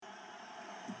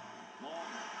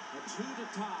A 2 to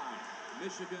tie.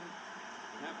 Michigan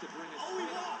would have to bring it. Oh,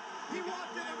 he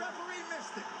walked it. The referee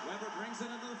missed it. Weber brings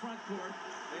it into the front court.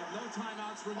 They have no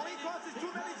timeouts remaining. Oh, he causes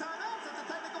too many timeouts. That's a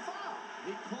technical foul.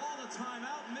 He called a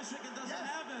timeout. Michigan doesn't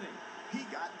have any. He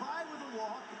got by with a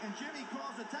walk, and Jimmy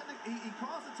calls a he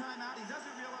calls a timeout. He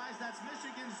doesn't realize that's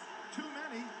Michigan's too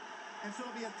many, and so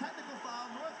it'll be a technical foul.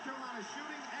 North Carolina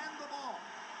shooting and the ball.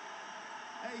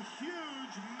 A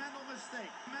huge mental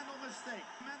mistake. Mental mistake.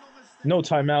 Mental mistake. No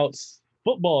timeouts.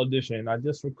 Football edition. I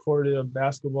just recorded a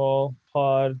basketball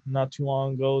pod not too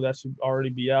long ago. That should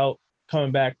already be out.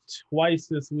 Coming back twice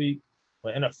this week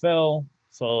with NFL.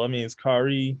 So that means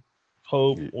Kyrie,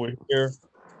 Hope, we're here.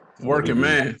 Working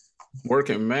man.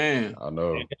 I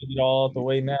know. Get it all out the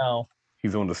way now.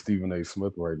 He's on the Stephen A.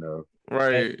 Smith right now.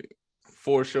 Right.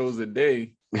 4 shows a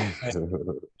day.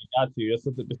 Got to. That's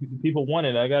what the people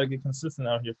wanted. I got to get consistent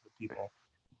out here for the people.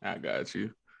 I got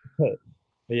you. But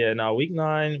yeah, now week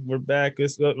 9, we're back.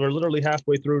 We're literally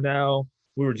halfway through now.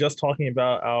 We were just talking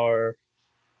about our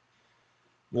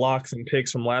locks and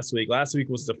picks from last week. Last week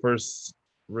was the first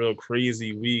real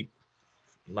crazy week,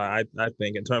 I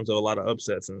think, in terms of a lot of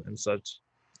upsets and such.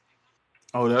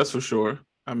 Oh, that's for sure.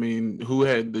 I mean, who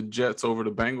had the Jets over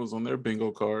the Bengals on their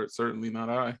bingo card? Certainly not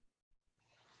I.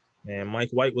 And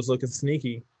Mike White was looking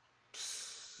sneaky.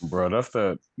 Bro, that's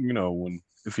that, when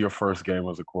it's your first game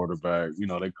as a quarterback,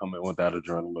 they come in with that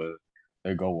adrenaline.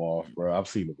 They go off, bro. I've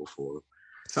seen it before.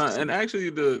 And actually,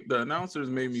 the announcers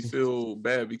made me feel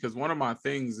bad because one of my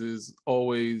things is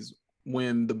always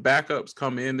when the backups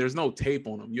come in, there's no tape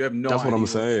on them. You have no idea. That's what I'm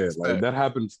saying. Like, that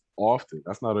happens often.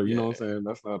 That's not you know what I'm saying?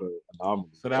 That's not an anomaly.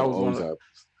 So that was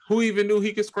who even knew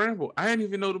he could scramble? I didn't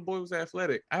even know the boy was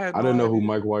athletic. I didn't know who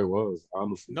Mike White was,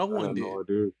 honestly. No one did. No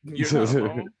idea. You're not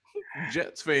wrong.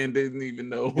 Jets fan didn't even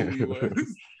know who he was.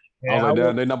 I was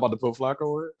like, they're not about to put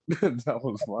Flacco in? That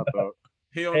was my thought.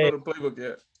 He don't know the playbook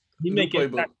yet. He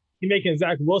making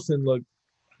Zach Wilson look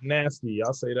nasty.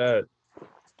 I'll say that.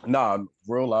 Nah,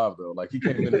 real live though. Like he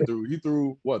came in and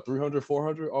threw what, 300,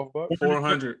 400 off buck?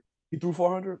 400. He threw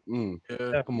 400?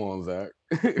 Yeah. Come on, Zach.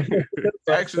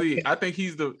 Actually, I think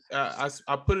he's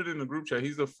I put it in the group chat.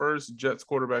 He's the first Jets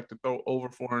quarterback to throw over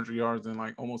 400 yards in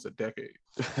like almost a decade.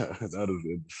 That is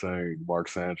insane. Mark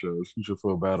Sanchez. You should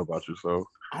feel bad about yourself.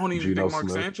 I don't even think Mark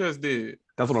Sanchez did.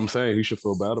 That's what I'm saying. He should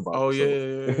feel bad about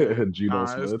himself. Yeah. Geno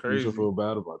Smith. You should feel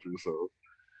bad about yourself.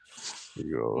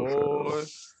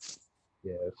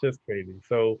 Yeah, it's just crazy.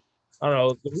 So I don't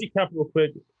know. To recap real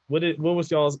quick. What was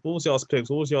y'all's picks?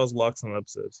 What was y'all's locks and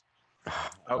upsets?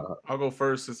 I'll go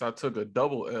first since I took a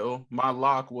double L. My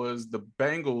lock was the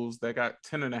Bengals that got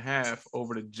 10.5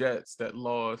 over the Jets that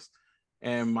lost.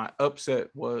 And my upset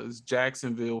was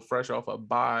Jacksonville fresh off a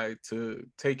bye to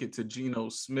take it to Geno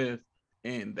Smith.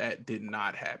 And that did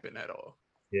not happen at all.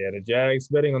 Yeah, the Jags,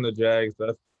 betting on the Jags,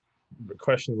 that's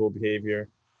questionable behavior.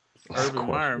 Urban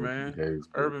Meyer, man.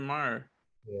 Urban Meyer.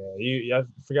 Yeah, I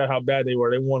forgot how bad they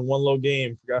were. They won one low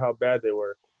game. Forgot how bad they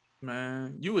were.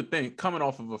 Man, you would think coming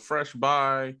off of a fresh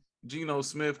bye, Geno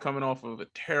Smith coming off of a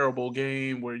terrible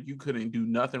game where you couldn't do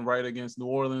nothing right against New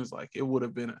Orleans, like it would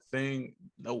have been a thing.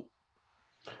 Nope.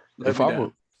 If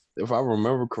I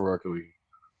remember correctly,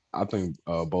 I think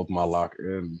both my lock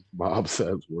and my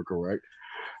upsets were correct.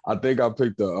 I think I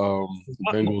picked the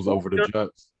Bengals over the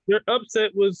Jets. Your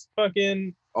upset was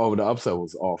fucking. Oh, the upset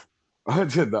was awful.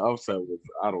 The upset was,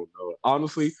 I don't know.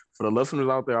 Honestly, for the listeners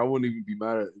out there, I wouldn't even be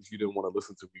mad if you didn't want to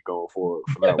listen to me going forward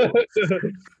for that one.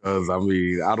 Because, I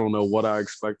mean, I don't know what I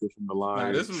expected from the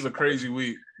Lions. Nah, this was a crazy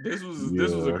week. This was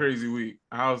a crazy week.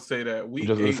 I'll say that. Week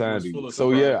 8 was full of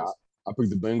surprises. Yeah, I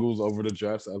picked the Bengals over the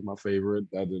Jets as my favorite.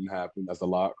 That didn't happen. That's a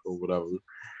lock or whatever.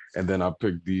 And then I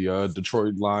picked the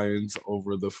Detroit Lions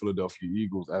over the Philadelphia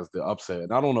Eagles as the upset.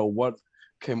 And I don't know what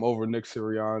came over Nick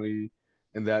Sirianni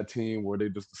and that team where they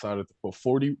just decided to put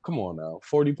 40. Come on now,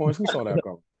 40 points. Who saw that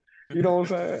coming? You know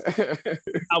what I'm saying?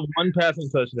 One passing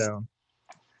touchdown.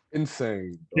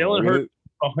 Insane. Jalen Hurts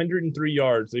 103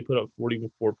 yards. They put up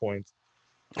 44 points.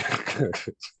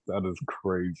 That is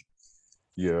crazy.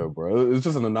 Yeah, bro. It's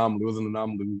just an anomaly. It was an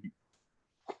anomaly.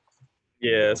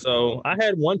 Yeah, so I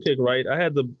had one pick right. I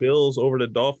had the Bills over the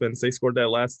Dolphins. They scored that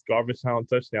last garbage time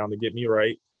touchdown to get me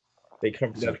right. They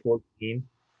covered that 14.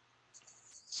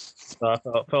 So I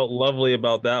felt lovely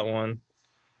about that one.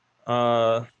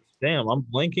 Damn, I'm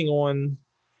blanking on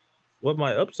what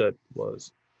my upset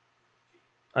was.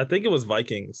 I think it was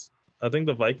Vikings. I think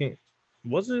the Vikings.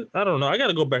 Was it? I don't know. I got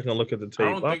to go back and look at the tape.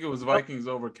 I don't think it was Vikings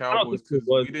over Cowboys because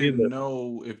we didn't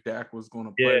know if Dak was going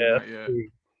to play or not yet.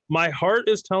 My heart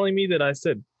is telling me that I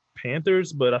said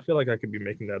Panthers, but I feel like I could be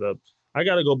making that up. I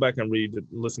got to go back and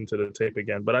listen to the tape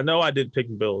again. But I know I did pick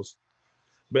Bills.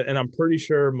 and I'm pretty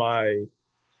sure my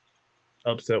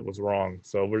upset was wrong.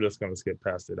 So we're just gonna skip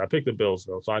past it. I picked the Bills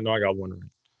though, so I know I got one right.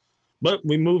 But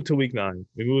we moved to week 9.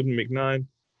 We moved to week 9.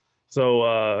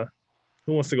 So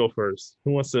who wants to go first?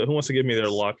 Who wants to give me their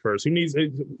lock first? Who needs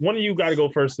one of you got to go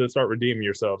first to start redeeming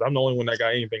yourselves? I'm the only one that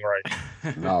got anything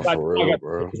right. Nah, for real,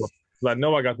 bro. I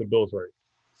know I got the Bills right.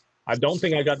 I don't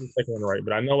think I got the second one right,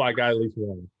 but I know I got at least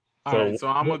one. All right, so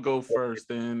I'm gonna go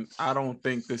first, and I don't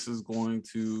think this is going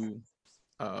to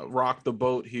rock the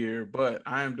boat here, but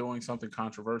I am doing something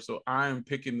controversial. I am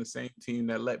picking the same team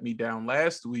that let me down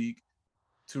last week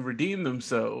to redeem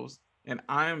themselves, and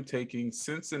I am taking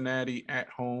Cincinnati at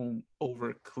home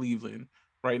over Cleveland.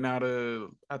 Right now,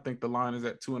 I think the line is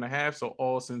at 2.5, so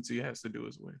all Cincy has to do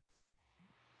is win.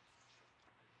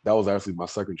 That was actually my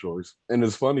second choice. And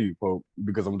it's funny, Pope,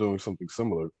 because I'm doing something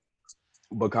similar,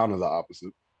 but kind of the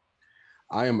opposite.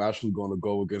 I am actually going to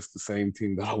go against the same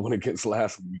team that I went against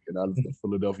last week, and that is the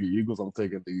Philadelphia Eagles. I'm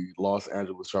taking the Los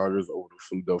Angeles Chargers over the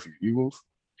Philadelphia Eagles.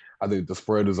 I think the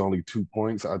spread is only 2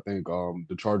 points. I think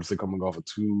the Chargers are coming off of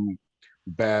 2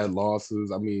 bad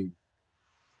losses. I mean,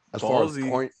 as far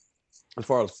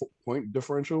as point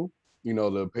differential, you know,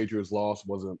 the Patriots loss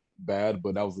wasn't bad,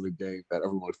 but that was the game that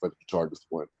everyone expected the Chargers to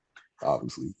win,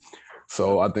 obviously.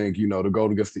 So I think, you know, to go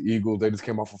against the Eagles, they just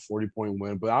came off a 40-point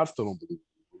win, but I still don't believe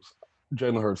the Eagles.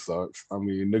 Jalen Hurts sucks. I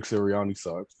mean, Nick Sirianni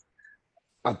sucks.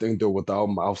 I think they're without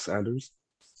Miles Sanders,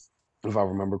 if I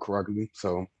remember correctly.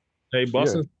 So, hey,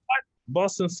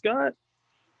 Boston Scott,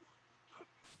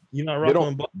 you're not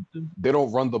rocking Boston? They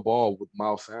don't run the ball with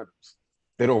Miles Sanders.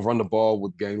 They don't run the ball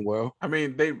with Gainwell. I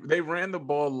mean, they ran the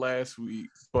ball last week,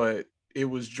 but it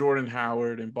was Jordan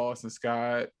Howard and Boston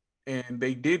Scott, and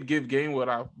they did give Gainwell,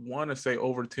 I want to say,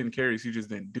 over 10 carries. He just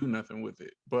didn't do nothing with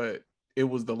it. But it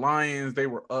was the Lions. They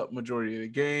were up majority of the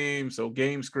game, so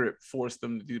game script forced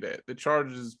them to do that. The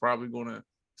Chargers is probably going to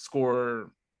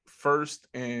score first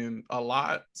and a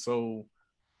lot, so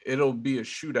it'll be a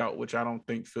shootout, which I don't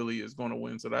think Philly is going to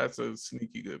win. So that's a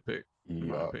sneaky good pick, in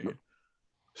my opinion.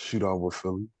 Shootout with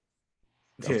Philly.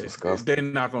 That's disgusting. They're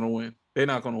not going to win. They're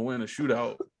not going to win a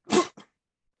shootout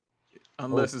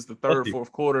unless it's the third,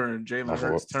 fourth quarter and Jalen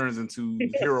Hurts turns into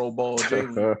hero ball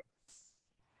Jalen.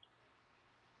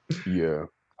 Yeah.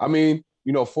 I mean,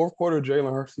 you know, fourth quarter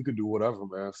Jalen Hurts, he could do whatever,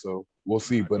 man. So we'll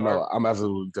see. But no, I'm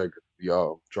absolutely taking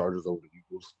the Chargers over the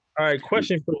Eagles. All right,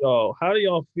 question for y'all. How do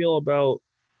y'all feel about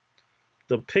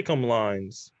the pick'em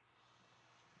lines?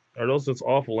 Are those just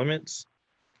off limits?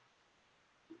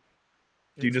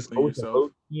 Do you just go with the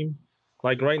boat team?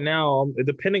 Like right now,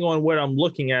 depending on what I'm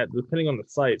looking at, depending on the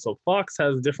site. So Fox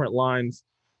has different lines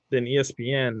than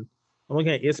ESPN. I'm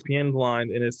looking at ESPN's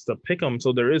line, and it's the pick'em.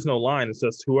 So there is no line. It's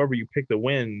just whoever you pick to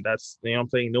win. That's, you know what I'm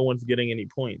saying? No one's getting any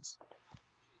points.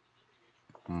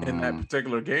 In that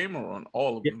particular game or on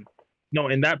all of them? No,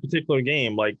 in that particular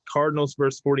game, like Cardinals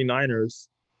versus 49ers,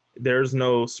 there's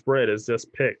no spread. It's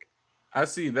just pick. I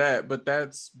see that, but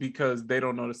that's because they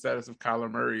don't know the status of Kyler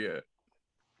Murray yet.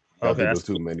 I think there's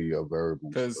too many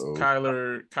variables. Because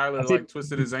Kyler like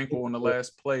twisted his ankle in the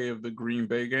last play of the Green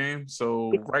Bay game.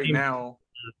 So right now,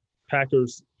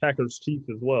 Packers Chiefs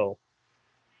as well.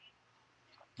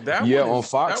 On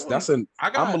Fox,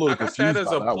 I'm a little confused. I got that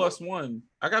as a +1.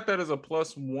 I got that as a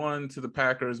 +1 to the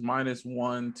Packers,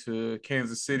 -1 to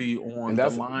Kansas City on the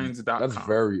lines.com. That's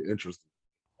very interesting.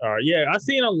 All right, yeah, I've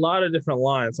seen a lot of different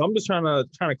lines, so I'm just trying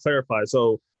to clarify.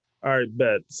 So, all right,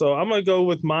 bet. So I'm gonna go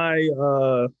with my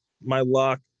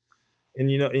lock,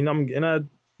 and I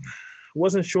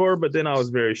wasn't sure, but then I was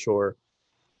very sure.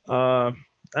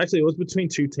 Actually, it was between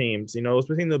 2 teams. You know, it was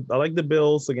between I like the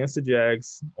Bills against the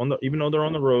Jags even though they're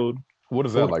on the road. What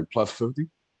is that, like +50?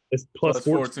 It's plus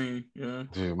 14. Yeah.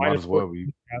 Dude, might as well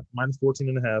be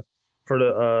 -14.5 for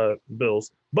the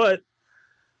Bills. But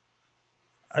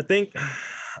I think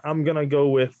I'm gonna go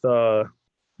with the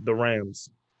Rams.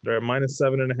 They're at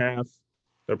 -7.5.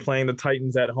 They're playing the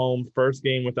Titans at home. First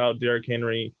game without Derrick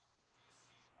Henry.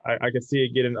 I can see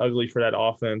it getting ugly for that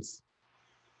offense.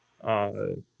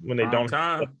 When they don't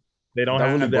have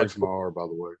that breaks my heart, by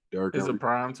the way. It's a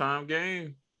prime time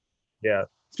game. Yeah.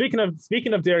 Speaking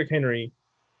of Derrick Henry,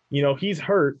 you know, he's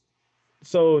hurt.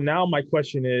 So now my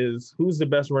question is, who's the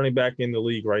best running back in the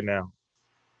league right now?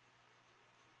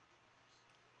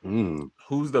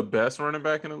 Who's the best running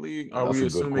back in the league? Are we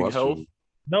assuming health?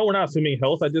 No, we're not assuming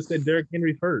health. I just said Derrick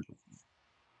Henry's hurt.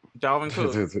 Dalvin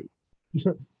Cook.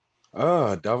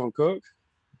 Dalvin Cook?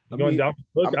 I'm going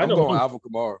Alvin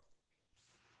Kamara.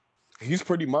 He's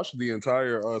pretty much the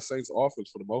entire Saints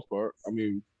offense for the most part. I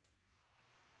mean,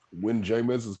 when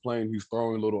Jameis is playing, he's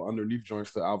throwing little underneath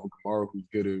joints to Alvin Kamara, who's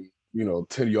getting,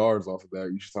 10 yards off of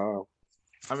that each time.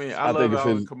 I mean, I love think if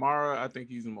Alvin his Kamara. I think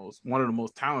he's one of the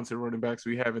most talented running backs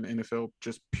we have in the NFL,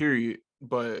 just period.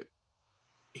 But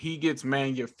he gets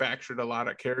manufactured a lot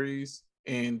of carries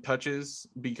and touches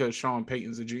because Sean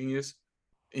Payton's a genius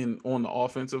on the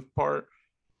offensive part.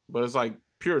 But it's like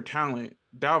pure talent.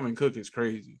 Dalvin Cook is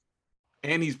crazy.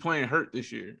 And he's playing hurt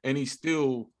this year. And he's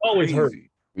still Always hurt.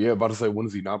 crazy. yeah, about to say when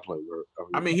is he not playing?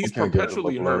 I mean, he's he can't get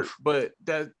perpetually enough hurt, love. but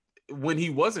that when he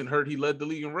wasn't hurt, he led the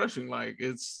league in rushing. Like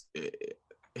his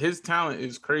talent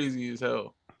is crazy as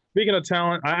hell. Speaking of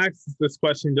talent, I asked this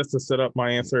question just to set up my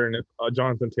answer, and it's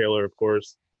Jonathan Taylor, of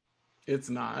course. It's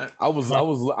not. I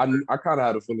kind of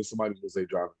had a feeling somebody was gonna say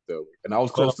Jonathan Taylor, and I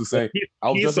was close to saying I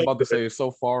was just about to say it's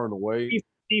so far and away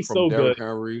He's from so Derrick good.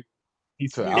 Henry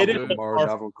He's to it is Alvin Kamara,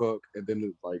 Dalvin Cook, and then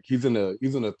it's like he's in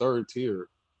a third tier.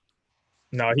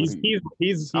 No, he's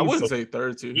I wouldn't so, say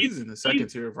third tier. He's in the second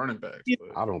tier of running backs.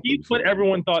 I don't. he's think so. what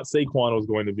everyone thought Saquon was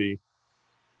going to be.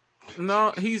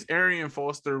 No, he's Arian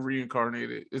Foster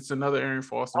reincarnated. It's another Arian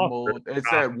Foster mold. It's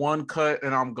Ah. that one cut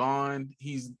and I'm gone.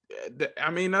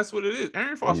 I mean, that's what it is.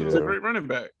 Arian Foster was a Yeah. great running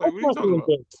back. Like, what are you talking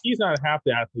about? He's not half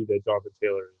the athlete that Jonathan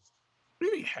Taylor is. What do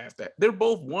you mean half that? They're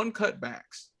both one cut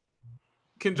backs.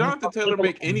 Can Jonathan Taylor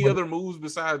make any other moves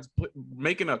besides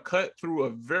making a cut through a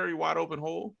very wide open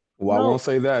hole? Well, No. I won't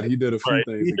say that. He did a few Right,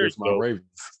 things here against you my go. Ravens.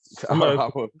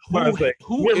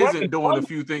 Who Yeah, isn't doing a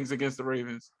few things against the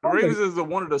Ravens? The Ravens is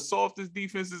one of the softest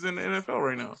defenses in the NFL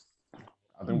right now.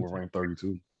 I think we're ranked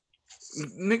 32.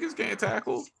 Niggas can't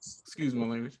tackle. Excuse my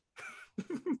language.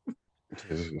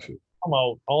 Come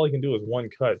on, all he can do is one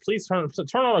cut. Please turn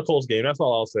on a Colts game. That's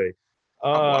all I'll say.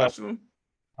 I've watched them.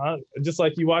 Just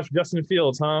like you watch Justin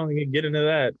Fields, huh? You can get into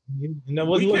that. We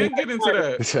can get into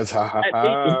that.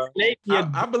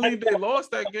 I believe they lost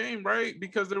that game, right?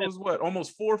 Because there was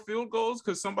almost 4 field goals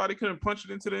because somebody couldn't punch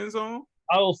it into the end zone.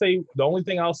 I will say the only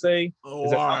thing I'll say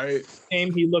is that all right.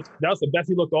 Game that was the best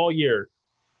he looked all year.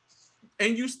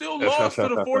 And you still lost to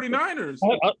the 49ers.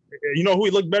 You know who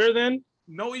he looked better than?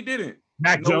 No, he didn't.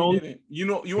 Mac Jones. He didn't.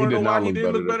 You want to know why he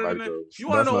didn't look better than that? You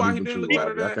want to know why he didn't look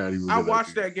better than that? I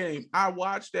watched that game.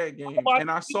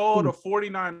 And I saw the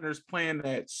 49ers playing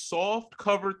that soft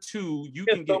cover 2. You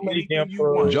can get anything you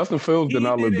want. Justin Fields did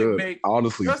not look good.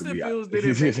 Honestly, Justin Fields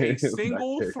didn't make a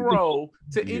single throw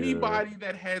to anybody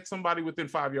that had somebody within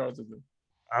 5 yards of him.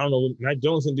 I don't know. Mac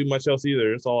Jones didn't do much else either.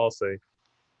 That's all I'll say.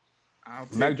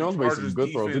 Mac Jones made some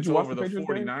good throws. Did you watch the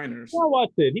 49ers? Yeah, I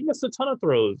watched it. He missed a ton of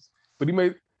throws. But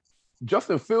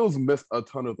Justin Fields missed a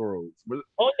ton of throws.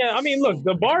 Oh yeah, I mean, look,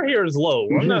 the bar here is low.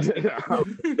 I'm not.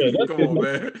 Come on,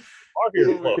 man. Bar here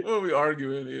is low. What are we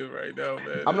arguing here right now,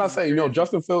 man? I'm not saying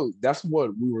Justin Fields. That's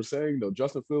what we were saying though.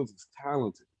 Justin Fields is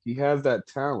talented. He has that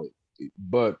talent,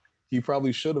 but he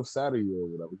probably should have sat a year or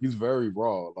whatever. He's very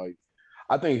raw. Like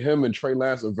I think him and Trey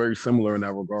Lance are very similar in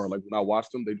that regard. Like when I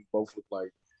watched them, they both look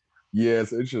like.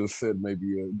 Yes, it should have said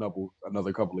maybe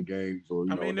another couple of games, or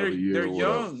they're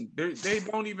young. They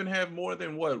don't even have more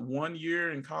than 1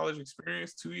 year in college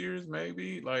experience, 2 years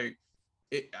maybe. Like,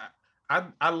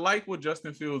 I like what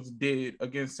Justin Fields did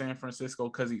against San Francisco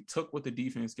because he took what the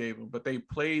defense gave him, but they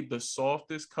played the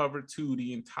softest cover 2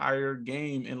 the entire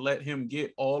game and let him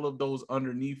get all of those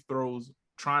underneath throws,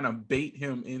 trying to bait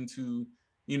him into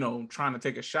trying to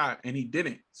take a shot, and he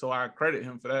didn't. So I credit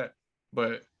him for that,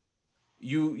 but.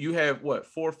 You have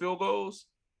 4 field goals?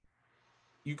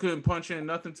 You couldn't punch in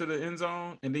nothing to the end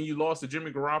zone, and then you lost to Jimmy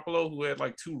Garoppolo, who had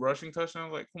 2 rushing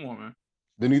touchdowns. Like, come on, man.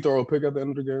 Didn't he throw a pick at the end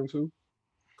of the game too?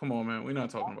 Come on, man. We're not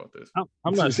talking about this.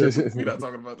 I'm not sure. We're not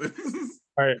talking about this.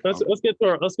 All right, let's get to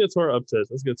our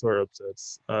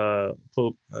upsets.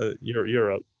 Pope,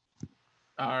 you're up.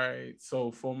 All right. So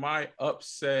for my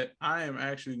upset, I am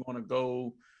actually going to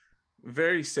go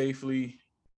very safely.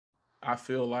 I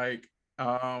feel like.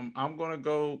 I'm gonna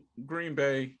go Green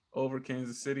Bay over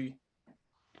Kansas City.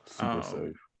 Super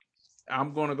safe.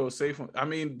 I'm gonna go safe. I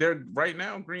mean, they're right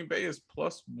now. Green Bay is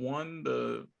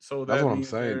 +1. So that's what I'm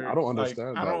saying. I don't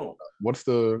understand. What's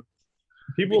the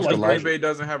people like Green Bay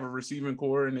doesn't have a receiving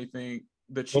core, and they think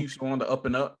the Chiefs are on the up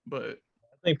and up. But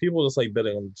I think people just like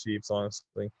betting on the Chiefs,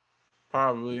 honestly.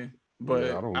 Probably, but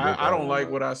I don't like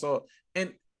what I saw.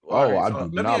 And I do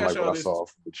not like what I saw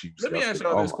from the Chiefs. Let me ask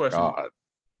y'all this question. God.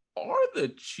 Are the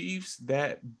Chiefs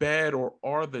that bad, or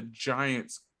are the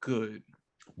Giants good?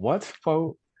 What,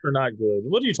 folks? They're not good.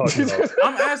 What are you talking about?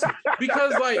 I'm asking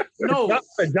because, no,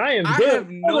 the Giants. I have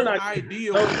no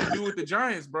idea what to do with the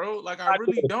Giants, bro. Like, I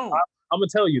really don't. I'm gonna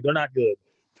tell you, they're not good.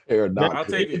 They're not. I'll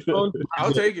take it.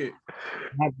 I'll take it.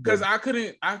 Because I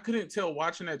couldn't tell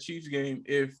watching that Chiefs game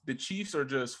if the Chiefs are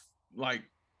just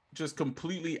just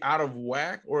completely out of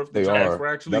whack, or if the They Giants are. were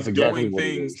actually That's exactly doing what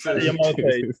it things is. to. I'm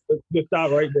gonna say, let's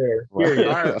stop right there. Right. Period.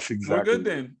 All right, That's we're exactly good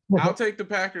then. I'll take the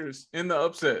Packers in the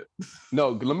upset. No,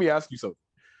 let me ask you something.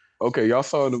 Okay, y'all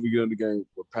saw in the beginning of the game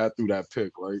where Pat threw that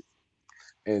pick, right?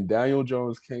 And Daniel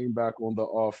Jones came back on the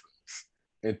offense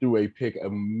and threw a pick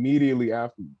immediately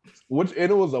after, and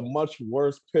it was a much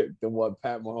worse pick than what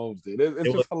Pat Mahomes did. It's It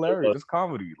just was- hilarious. It's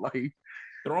comedy. Like,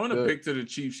 Throwing a The- pick to the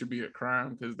Chiefs should be a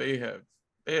crime because they have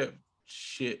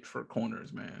shit for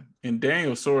corners, man. And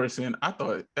Daniel Sorensen, I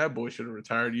thought that boy should have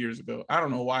retired years ago. I don't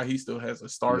know why he still has a yeah,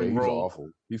 starting he's role. awful.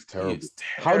 He's terrible. He's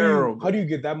How terrible. do you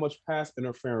get that much pass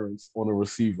interference on a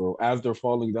receiver as they're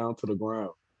falling down to the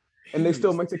ground and they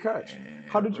still make the catch?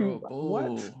 How did you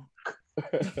what?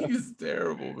 He's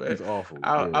terrible, man. He's awful.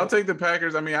 I'll take the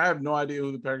Packers. I mean, I have no idea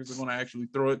who the Packers are going to actually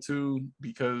throw it to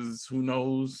because who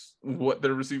knows what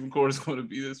their receiving core is going to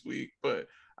be this week. But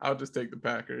I'll just take the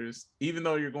Packers. Even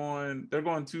though they're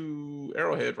going to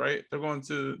Arrowhead, right?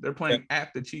 They're playing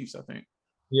at the Chiefs, I think.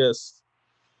 Yes.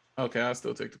 Okay, I'll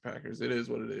still take the Packers. It is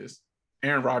what it is.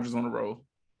 Aaron Rodgers on the road.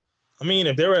 I mean,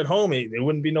 if they were at home, it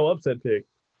wouldn't be no upset pick.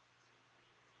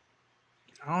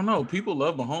 I don't know. People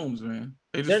love Mahomes, man.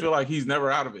 They just feel like he's never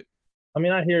out of it. I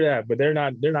mean, I hear that, but they're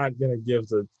not gonna give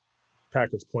the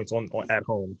Packers points on at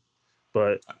home.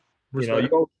 But you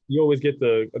know, you always get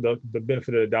the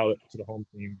benefit of the doubt to the home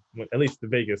team, at least the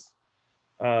Vegas.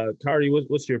 Tari,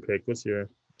 what's your pick? What's your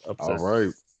upset? All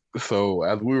right. So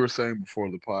as we were saying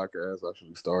before the podcast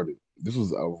actually started, this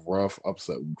was a rough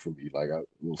upset week for me. Like it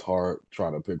was hard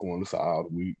trying to pick one side of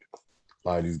the week. A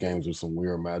lot of these games are some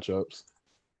weird matchups,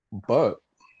 but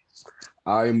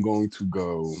I am going to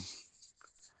go.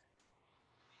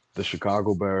 The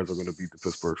Chicago Bears are going to beat the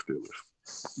Pittsburgh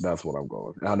Steelers. That's what I'm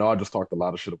going. And I know I just talked a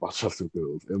lot of shit about Justin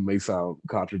Fields. It may sound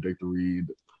contradictory,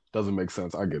 doesn't make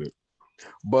sense. I get it.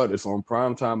 But it's on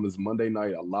prime time. It's Monday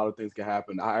night. A lot of things can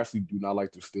happen. I actually do not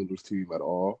like the Steelers team at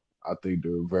all. I think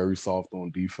they're very soft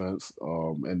on defense.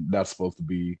 And that's supposed to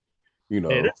be, you know.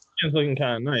 Hey, this is looking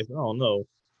kind of nice. I don't know.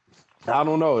 I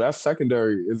don't know. That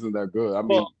secondary isn't that good. I mean,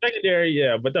 Well, secondary,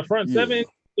 yeah, but the front seven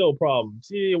still a problem.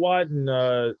 C.J. Watt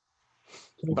and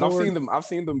but I've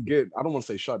seen them get, I don't want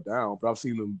to say shut down, but I've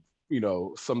seen them, you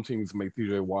know, some teams make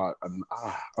TJ Watt I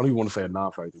don't even want to say a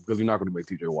non-factor because you're not going to make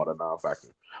TJ Watt a non-factor,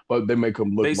 but they make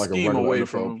him look like a regular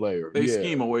NFL player. They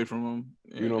scheme away from him.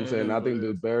 You know what I'm saying? I think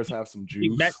the Bears have some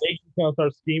juice. Matt Nagy's gonna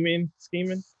start scheming.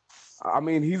 I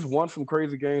mean, he's won some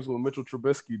crazy games with Mitchell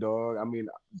Trubisky, dog. I mean,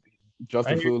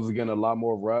 Justin Fields is getting a lot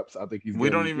more reps. I think we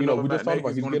don't even know we just talked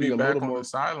about he's going to be getting a back little on more the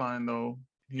sideline though.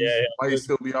 He Yeah, might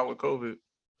still be out with COVID.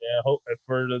 Yeah, hope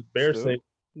for the Bears' sake.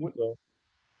 So.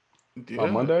 Yeah,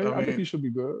 on Monday, I think he should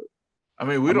be good. I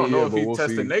mean, we don't know if he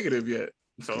tested negative yet.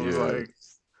 So it's like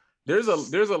there's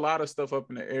a lot of stuff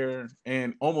up in the air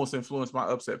and almost influenced my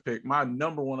upset pick. My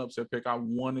number one upset pick I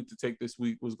wanted to take this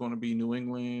week was going to be New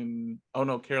England. Oh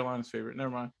no, Carolina's favorite.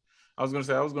 Never mind. I was going to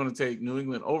say I was going to take New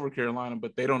England over Carolina,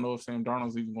 but they don't know if Sam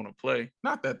Darnold's even going to play.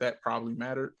 Not that probably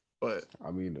mattered, but I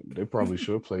mean, they probably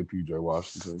should play PJ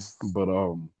Washington. But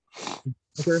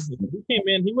he came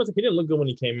in. He didn't look good when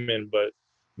he came in, but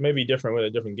maybe different with a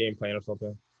different game plan or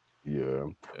something. Yeah.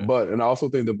 But and I also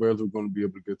think the Bears are going to be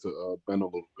able to get to Ben a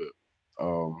little bit.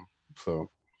 So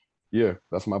yeah,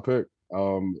 that's my pick.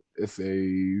 It's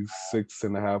a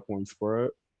 6.5 point spread,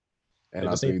 and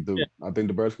I think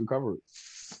the Bears can cover it.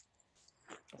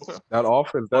 Okay. That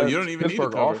offense, you don't even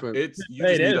Pittsburgh need to cover. You just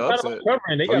need the upset.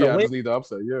 I just need the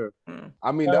upset. Yeah.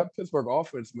 I mean, that Pittsburgh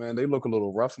offense, man, they look a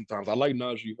little rough sometimes. I like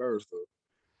Najee Harris though,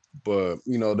 but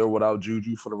you know they're without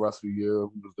Juju for the rest of the year.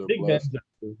 Who was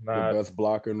their best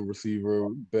blocking receiver?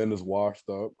 Ben is washed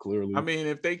up clearly. I mean,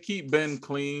 if they keep Ben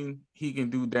clean, he can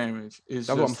do damage. That's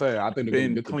what I'm saying. I think they're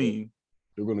going to get clean.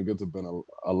 They're going to get to Ben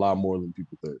a lot more than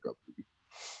people think.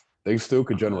 They still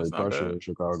could generate pressure in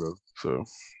Chicago. So.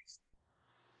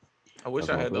 I wish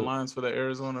I had the lines for the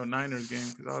Arizona Niners game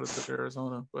because I would have took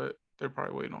Arizona, but they're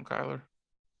probably waiting on Kyler.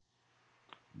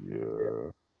 Yeah.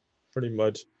 Pretty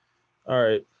much. All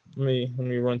right. Let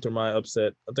me run through my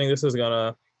upset. I think this is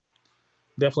gonna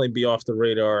definitely be off the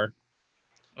radar.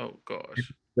 Oh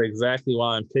gosh. That's exactly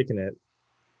why I'm picking it.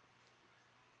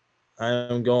 I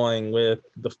am going with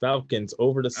the Falcons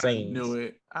over the Saints.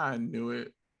 I knew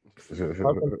it.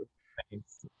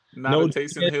 Not a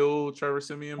Taysom Hill, Trevor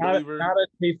Siemian believer. Not a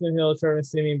Taysom Hill, Trevor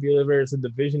Siemian believer. It's a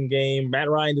division game. Matt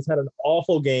Ryan just had an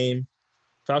awful game.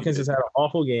 Falcons just had an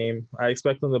awful game. I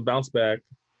expect them to bounce back.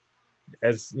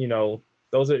 As you know,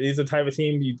 these are the type of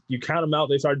team you count them out.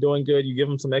 They start doing good. You give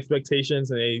them some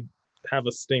expectations, and they have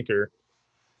a stinker.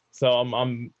 So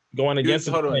I'm going against.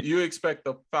 Hold on. You expect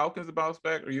the Falcons to bounce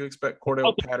back, or you expect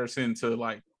Cordell Patterson to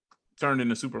like turned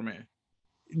into Superman.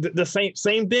 The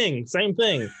same thing. Same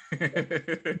thing.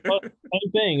 It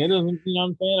doesn't, you know what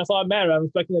I'm saying? That's all that matters. I'm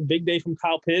expecting a big day from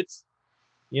Kyle Pitts.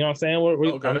 You know what I'm saying? We're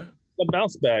Okay. a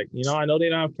bounce back. You know, I know they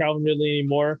don't have Calvin Ridley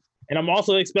anymore. And I'm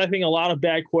also expecting a lot of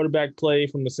bad quarterback play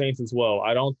from the Saints as well.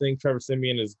 I don't think Trevor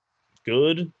Siemian is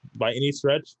good by any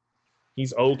stretch.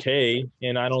 He's okay.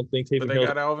 And I don't think But Taysom they Hill.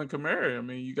 got Alvin Kamara. I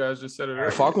mean, you guys just said it The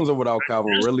earlier. Falcons are without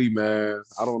Calvin Ridley, man.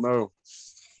 I don't know.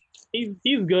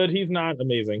 He's good. He's not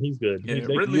amazing. He's good. Yeah,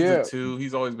 They- Ridley's Yeah. a 2.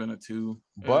 He's always been a 2.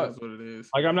 But- That's what it is.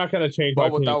 like, I'm not going to change my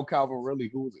But opinion. without Calvin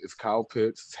Ridley, it's Kyle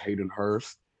Pitts, it's Hayden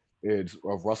Hurst, it's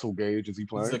Russell Gage. Is he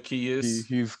playing? Zacchaeus.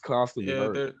 He's constantly Yeah,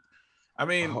 hurt. I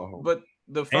mean, Oh. but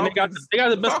the And Falcons, they got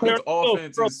the best player Falcons in the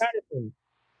offense field, is Patterson.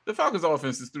 the Falcons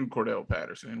offense is through Cordell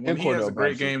Patterson. When And he has Cordell a great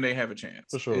Patterson. game, they have a chance.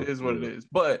 For sure, It is what yeah. it is.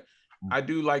 But I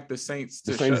do like the Saints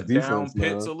to The Saints shut down defense,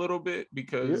 Pitts man. a little bit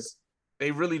because they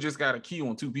really just got a key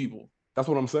on 2 people. That's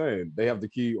what I'm saying. They have the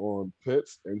key on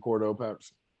Pitts and Cordell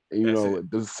Patterson. And, That's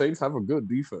the Saints have a good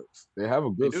defense. They have a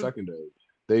good do. secondary.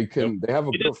 They have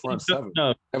a good front seven.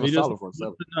 They have a solid front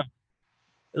seven.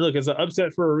 Look, it's an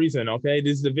upset for a reason, okay?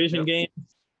 These division Yep.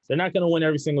 games, they're not going to win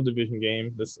every single division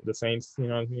game, the Saints, you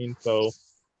know what I mean? So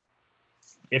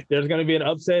if there's going to be an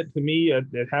upset, to me,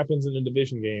 it happens in the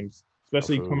division games,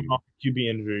 especially feel coming you. off a QB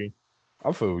injury.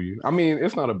 I feel you. I mean,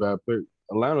 it's not a bad pick.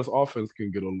 Atlanta's offense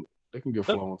can get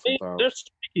flowing sometimes. They're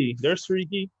streaky. They're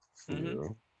streaky,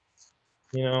 Mhm.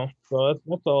 Yeah. you know? So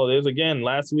that's all it is. Again,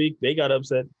 last week, they got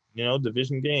upset, you know,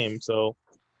 division game. So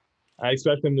I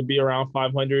expect them to be around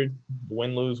 500,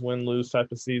 win, lose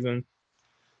type of season.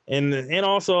 And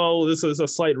also this is a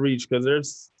slight reach because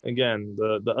there's, again,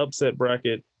 the upset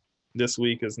bracket this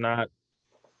week is not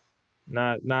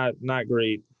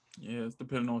great. Yeah, it's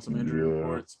depending on some injury Yeah.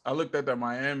 reports. I looked at that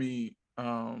Miami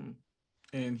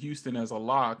and Houston as a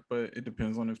lock, but it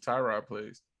depends on if Tyrod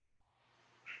plays.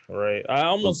 Right. I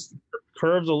almost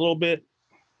curved a little bit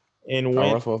and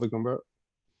went. Tyrod's supposed to come back.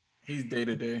 He's day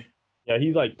to day. Yeah,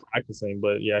 he's like practicing,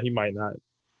 but yeah, he might not.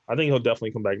 I think he'll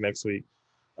definitely come back next week.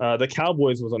 The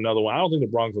Cowboys was another one. I don't think the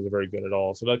Broncos are very good at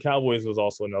all. So the Cowboys was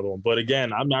also another one. But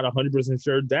again, I'm not 100%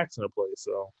 sure Dak's gonna play.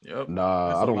 So Yep. Nah,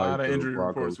 That's I don't a lot like of the injury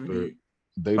Broncos reports we pick. need.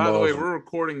 They By the way, lost- we're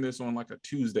recording this on like a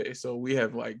Tuesday, so we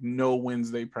have like no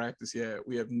Wednesday practice yet.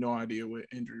 We have no idea what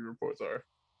injury reports are.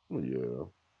 yeah.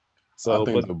 so I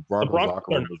think but the Broncos Broncos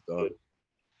locker room are is not done. good.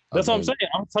 That's what I'm think- saying.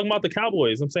 I'm talking about the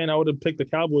Cowboys. I'm saying I would have picked the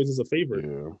Cowboys as a favorite.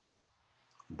 Yeah.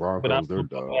 But I Broncos, they're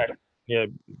feel done. bad. Yeah,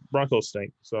 Broncos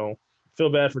stink. So feel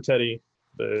bad for Teddy.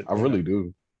 But I really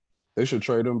do. They should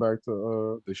trade him back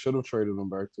to they should have traded him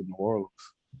back to New Orleans.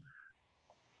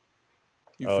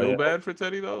 You Oh, feel yeah. bad for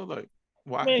Teddy though? Like,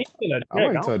 why? Man, he's in a I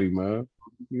like check. Teddy, man.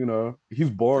 You know, he's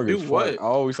boring Do as fuck. what? I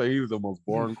always say he's the most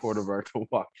boring quarterback to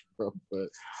watch, bro. But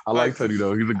I Like, like Teddy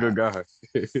though. He's a good guy.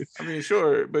 I mean,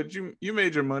 sure, but you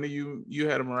made your money. You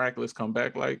had a miraculous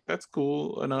comeback. Like, that's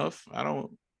cool enough. I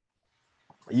don't.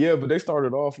 Yeah, but they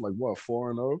started off like what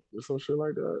 4-0 or some shit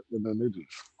like that, and then they just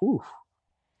whew.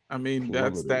 I mean,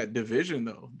 that's Plummeted. that division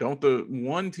though. Don't the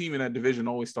one team in that division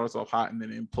always starts off hot and then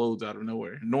implodes out of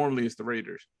nowhere? Normally, it's the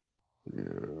Raiders.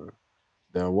 Yeah.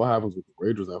 Now what happens with the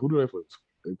Raiders now? Who do they play?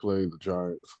 They play the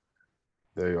Giants.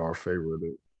 They are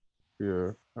favorited.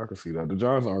 Yeah, I can see that. The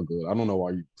Giants are good. I don't know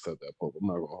why you said that, Pope. I'm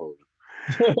not gonna hold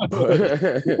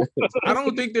you. I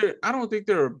don't think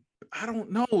they're. I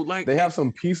don't know. Like, They have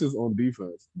some pieces on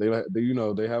defense. They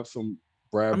they have some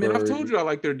I Bradbury. mean, I've told you I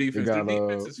like their defense. got, Their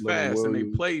defense is Leonard fast and they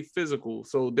Williams. play physical.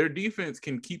 So their defense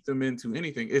can keep them into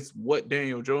anything. It's what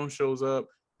Daniel Jones shows up.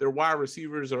 Their wide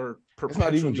receivers are It's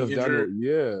not even perpetually just Daniel.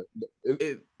 injured. Yeah.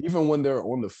 It, Even when they're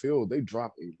on the field, they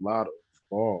drop a lot of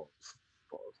balls.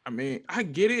 I mean, I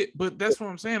get it, but that's what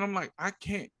I'm saying. I'm like, I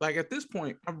can't, like, at this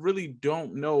point, I really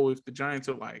don't know if the Giants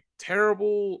are like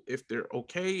terrible, if they're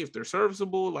okay, if they're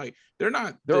serviceable. Like, they're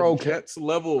not They're the okay. Jets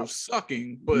level of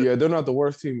sucking, but Yeah, they're not the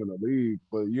worst team in the league,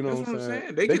 but you know that's what I'm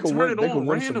saying? They can turn win, it they on can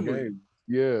win some randomly. games.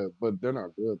 Yeah, but they're not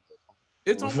good.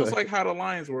 It's What was almost that? like how the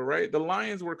Lions were, right? The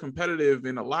Lions were competitive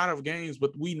in a lot of games,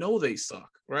 but we know they suck,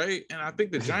 right? And I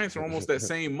think the Giants are almost that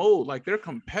same mode. Like, they're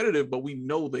competitive, but we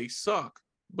know they suck.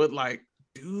 But like,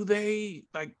 do they,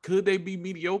 like, could they be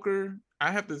mediocre?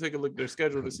 I have to take a look at their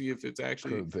schedule to see if it's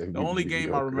actually Could they the be only game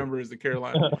I mediocre? remember is the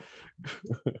Carolina one.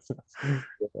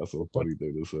 That's a funny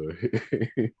thing to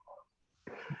say.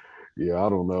 Yeah, I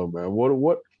don't know, man. What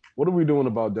are we doing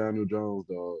about Daniel Jones,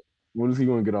 dog? When is he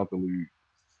going to get out the league?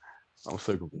 I'm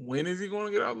sick of it. When is he going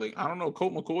to get out? Like, I don't know.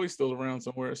 Colt McCoy's still around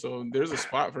somewhere, so there's a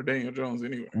spot for Daniel Jones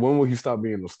anyway. When will he stop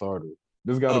being a starter?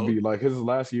 This got to Oh. be like his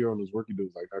last year on his rookie deal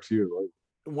is like next year, right?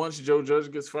 once Joe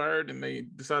Judge gets fired and they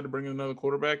decide to bring in another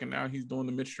quarterback, and now he's doing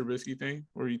the Mitch Trubisky thing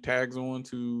where he tags on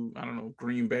to, I don't know,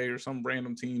 Green Bay or some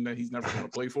random team that he's never going to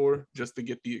play for just to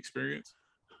get the experience.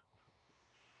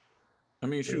 I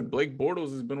mean, shoot, Blake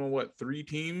Bortles has been on what, 3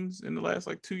 teams in the last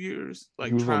like 2 years,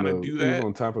 like trying to do that. He was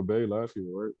on Tampa Bay last year,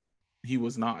 right? He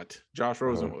was not. Josh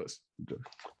Rosen was.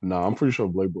 No, I'm pretty sure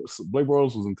Blake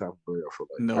Bortles was in Tampa Bay. I feel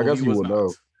like. No, I guess he you was would not.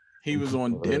 know. He was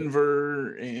on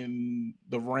Denver and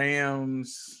the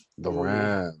Rams. The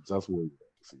Rams. That's what.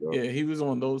 Yeah, he was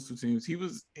on those 2 teams.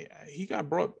 He got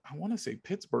brought. I want to say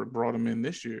Pittsburgh brought him in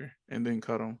this year and then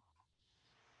cut him.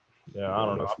 Yeah, I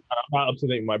don't know. I'm not up to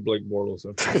date with my Blake Bortles.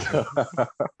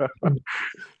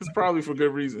 It's probably for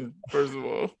good reason. First of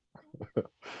all,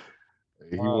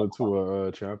 he went to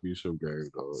a championship game,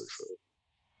 though. So.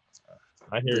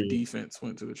 I hear the you. defense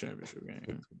went to the championship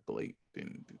game. Blake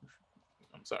didn't do.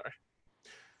 I'm sorry.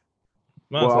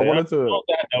 Well, I wanted to.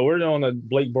 We're on a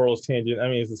Blake Bortles tangent. I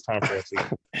mean, it's time for us.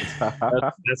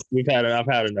 We've had enough.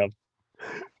 I've had enough.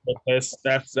 But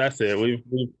that's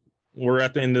it. We're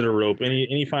at the end of the rope.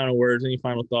 Any final words? Any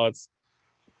final thoughts?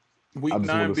 Week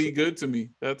 9 be good to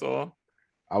me. That's all.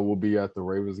 I will be at the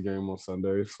Ravens game on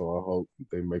Sunday, so I hope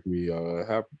they make me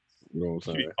happy. You know what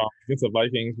I'm saying? Against the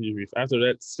Vikings, after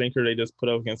that stinker they just put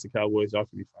up against the Cowboys, y'all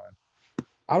should be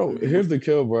fine. Here's the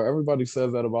kill, bro. Everybody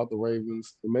says that about the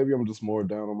Ravens. Maybe I'm just more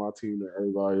down on my team than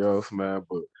everybody else, man.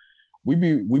 But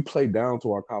we play down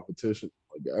to our competition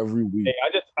like every week.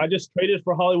 Hey, I just traded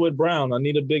for Hollywood Brown. I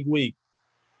need a big week.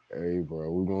 Hey, bro,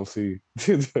 we're gonna see.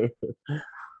 Hey,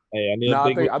 I need a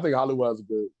big week. I think Hollywood has a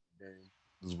good game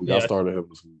this week. Yeah, I started him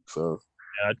this week, so.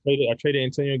 Yeah, I traded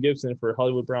Antonio Gibson for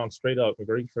Hollywood Brown straight up. A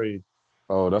great trade.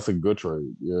 Oh, that's a good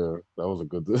trade. Yeah, that was a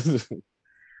good.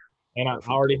 And I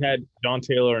already had John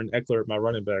Taylor and Eckler at my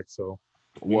running back, so.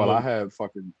 Well, I had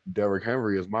fucking Derrick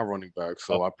Henry as my running back,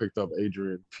 so I picked up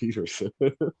Adrian Peterson.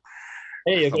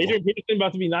 Hey, is Adrian Peterson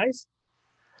about to be nice?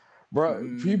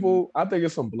 Bro, people, I think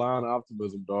it's some blind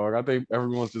optimism, dog. I think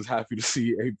everyone's just happy to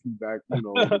see AP back, on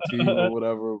the team or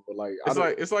whatever. But like,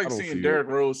 it's like seeing Derrick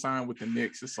Rose sign with the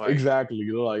Knicks. It's like exactly,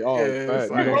 like, oh, yeah, you know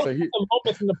what I'm saying? He had some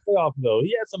moments in the playoffs, though.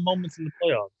 He had some moments in the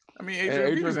playoffs. I mean,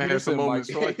 Adrian Peterson had some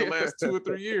moments for like the last 2 or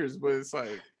 3 years, but it's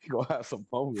like he gonna have some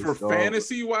moments for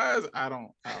fantasy wise. I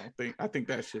think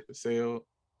that ship has sailed.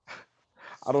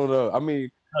 I don't know. I mean,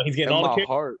 he's getting all the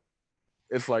heart.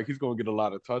 It's like he's going to get a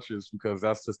lot of touches because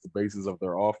that's just the basis of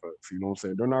their offense. You know what I'm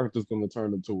saying? They're not just going to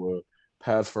turn into a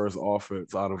pass-first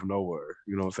offense out of nowhere.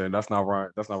 You know what I'm saying? That's not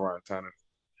Ryan Tannehill.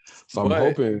 So I'm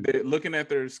hoping. Looking at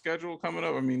their schedule coming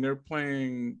up, I mean, they're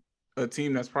playing a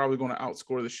team that's probably going to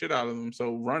outscore the shit out of them.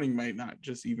 So running might not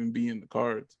just even be in the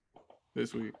cards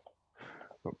this week.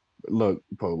 Look,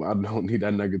 Pope, I don't need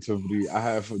that negativity. I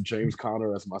have James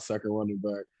Conner as my second running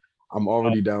back. I'm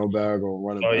already down bag on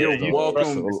running back. You're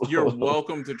welcome. You're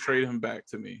welcome to trade him back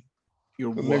to me.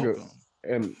 You're welcome.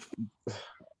 And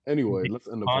anyway, let's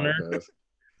end the podcast.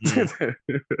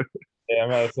 Yeah, I'm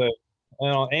about to say.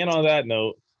 And on that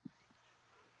note,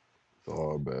 it's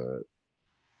all bad.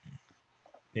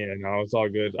 Yeah, no, it's all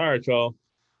good. All right, y'all.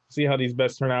 See how these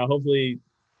bets turn out. Hopefully,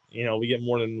 we get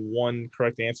more than one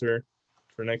correct answer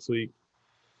for next week.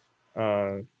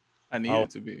 I need it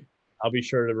to be. I'll be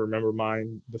sure to remember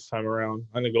mine this time around.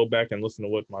 I'm gonna go back and listen to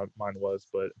what mine was,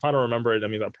 but if I don't remember it, that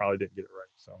means I probably didn't get it right.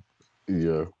 So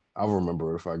yeah, I'll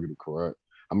remember it if I get it correct.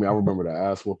 I mean, I remember the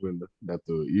ass whooping that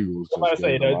the Eagles. I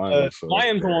say the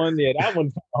Lions one. Yeah, that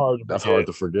one's hard. That's hard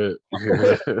to forget.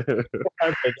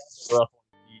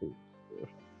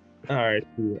 All right,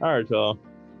 y'all.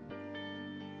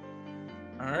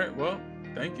 All right. Well,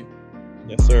 thank you.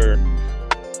 Yes, sir.